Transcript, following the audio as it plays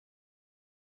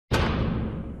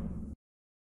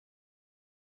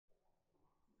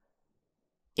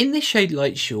In this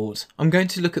Shaderlight short, I'm going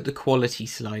to look at the quality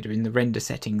slider in the render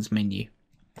settings menu.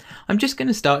 I'm just going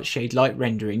to start Shaderlight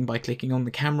rendering by clicking on the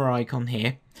camera icon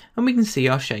here, and we can see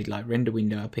our Shaderlight render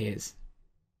window appears.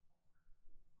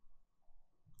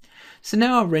 So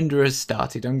now our render has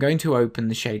started, I'm going to open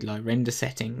the Shaderlight render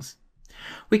settings.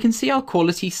 We can see our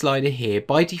quality slider here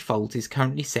by default is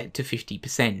currently set to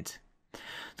 50%.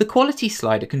 The quality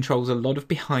slider controls a lot of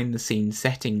behind the scenes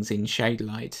settings in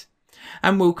Shaderlight,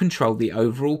 and will control the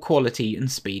overall quality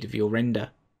and speed of your render.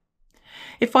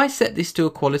 If I set this to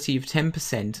a quality of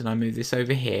 10% and I move this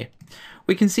over here,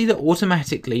 we can see that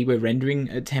automatically we're rendering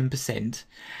at 10%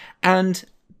 and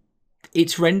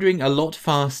it's rendering a lot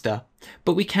faster,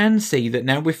 but we can see that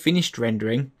now we've finished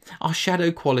rendering, our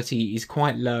shadow quality is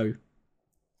quite low.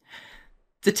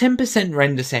 The 10%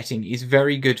 render setting is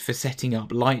very good for setting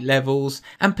up light levels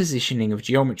and positioning of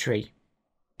geometry.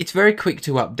 It's very quick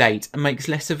to update and makes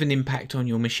less of an impact on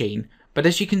your machine, but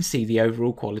as you can see the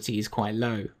overall quality is quite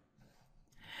low.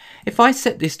 If I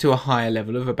set this to a higher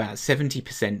level of about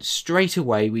 70%, straight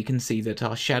away we can see that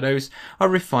our shadows are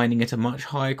refining at a much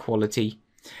higher quality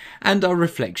and our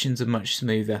reflections are much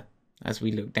smoother as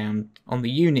we look down on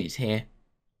the unit here.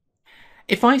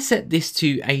 If I set this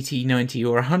to 80, 90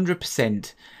 or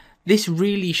 100%, this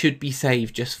really should be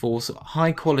saved just for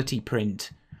high quality print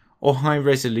or high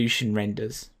resolution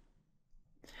renders.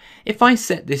 If I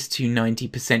set this to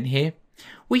 90% here,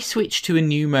 we switch to a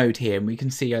new mode here and we can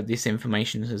see how this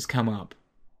information has come up.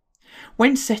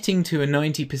 When setting to a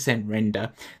 90%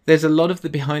 render, there's a lot of the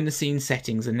behind the scenes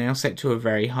settings are now set to a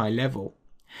very high level.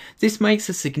 This makes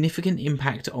a significant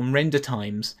impact on render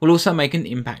times, will also make an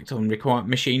impact on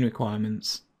machine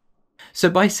requirements. So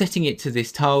by setting it to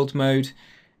this tiled mode,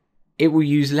 it will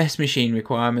use less machine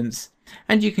requirements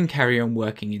and you can carry on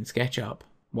working in SketchUp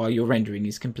while your rendering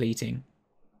is completing.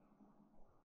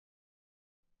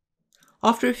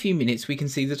 After a few minutes we can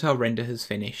see that our render has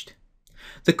finished.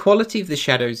 The quality of the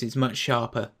shadows is much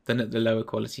sharper than at the lower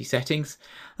quality settings,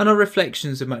 and our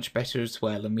reflections are much better as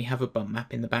well, and we have a bump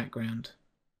map in the background.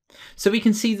 So we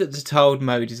can see that the tiled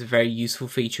mode is a very useful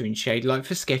feature in Shaderlight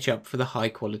for SketchUp for the high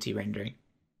quality rendering.